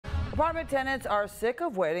Apartment tenants are sick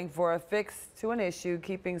of waiting for a fix to an issue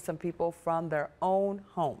keeping some people from their own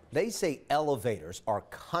homes. They say elevators are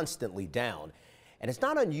constantly down, and it's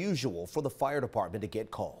not unusual for the fire department to get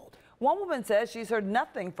called. One woman says she's heard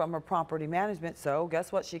nothing from her property management, so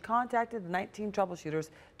guess what? She contacted the 19 troubleshooters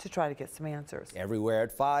to try to get some answers. Everywhere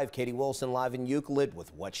at 5, Katie Wilson live in Euclid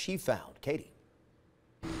with what she found. Katie.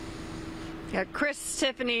 Yeah, Chris,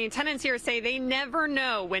 Tiffany, tenants here say they never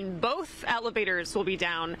know when both elevators will be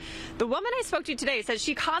down. The woman I spoke to today says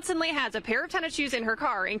she constantly has a pair of tennis shoes in her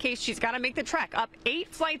car in case she's got to make the trek up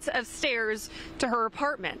 8 flights of stairs to her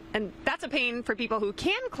apartment. And that's a pain for people who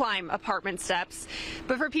can climb apartment steps.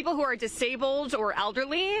 But for people who are disabled or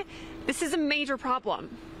elderly, this is a major problem.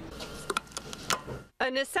 A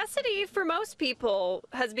necessity for most people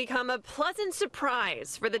has become a pleasant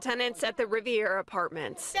surprise for the tenants at the Riviera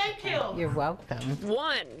Apartments. Thank you. You're welcome.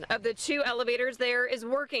 One of the 2 elevators there is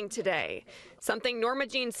working today, something Norma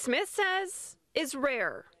Jean Smith says is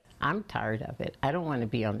rare. I'm tired of it. I don't want to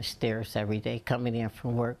be on the stairs every day, coming in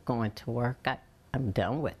from work, going to work. I'm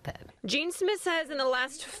done with it. Jean Smith says in the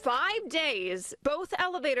last 5 days, both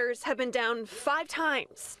elevators have been down 5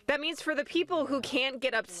 times. That means for the people who can't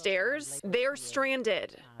get upstairs, they're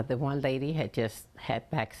stranded. The one lady had just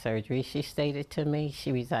had back surgery. She stated to me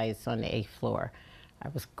she resides on the 8th floor. I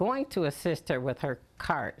was going to assist her with her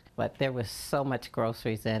cart, but there was so much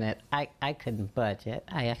groceries in it, I couldn't budge it.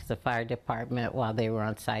 I asked the fire department while they were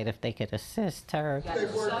on site if they could assist her.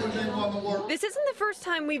 This isn't the first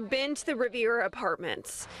time we've been to the Riviera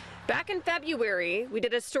Apartments. Back in February, we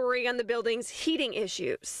did a story on the building's heating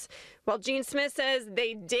issues. While Jean Smith says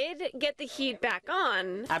they did get the heat back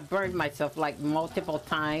on, I burned myself like multiple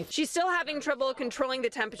times. She's still having trouble controlling the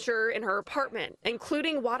temperature in her apartment,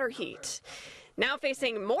 including water heat. Now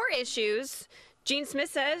facing more issues, Jean Smith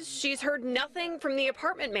says she's heard nothing from the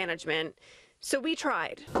apartment management, so we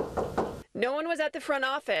tried. No one was at the front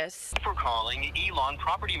office. For calling Elon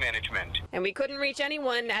Property Management. And we couldn't reach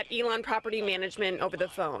anyone at Elon Property Management over the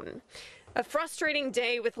phone. A frustrating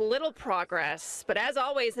day with little progress, but as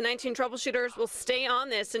always, the 19 troubleshooters will stay on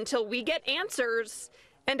this until we get answers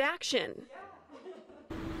and action.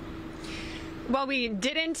 While we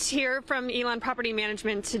didn't hear from Elon Property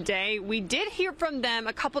Management today, we did hear from them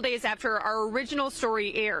a couple days after our original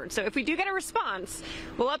story aired. So if we do get a response,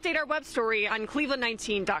 we'll update our web story on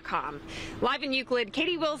cleveland19.com. Live in Euclid,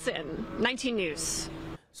 Katie Wilson, 19 News.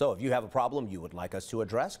 So if you have a problem you would like us to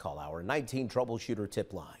address, call our 19 troubleshooter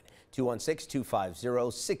tip line,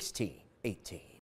 216-250-1618.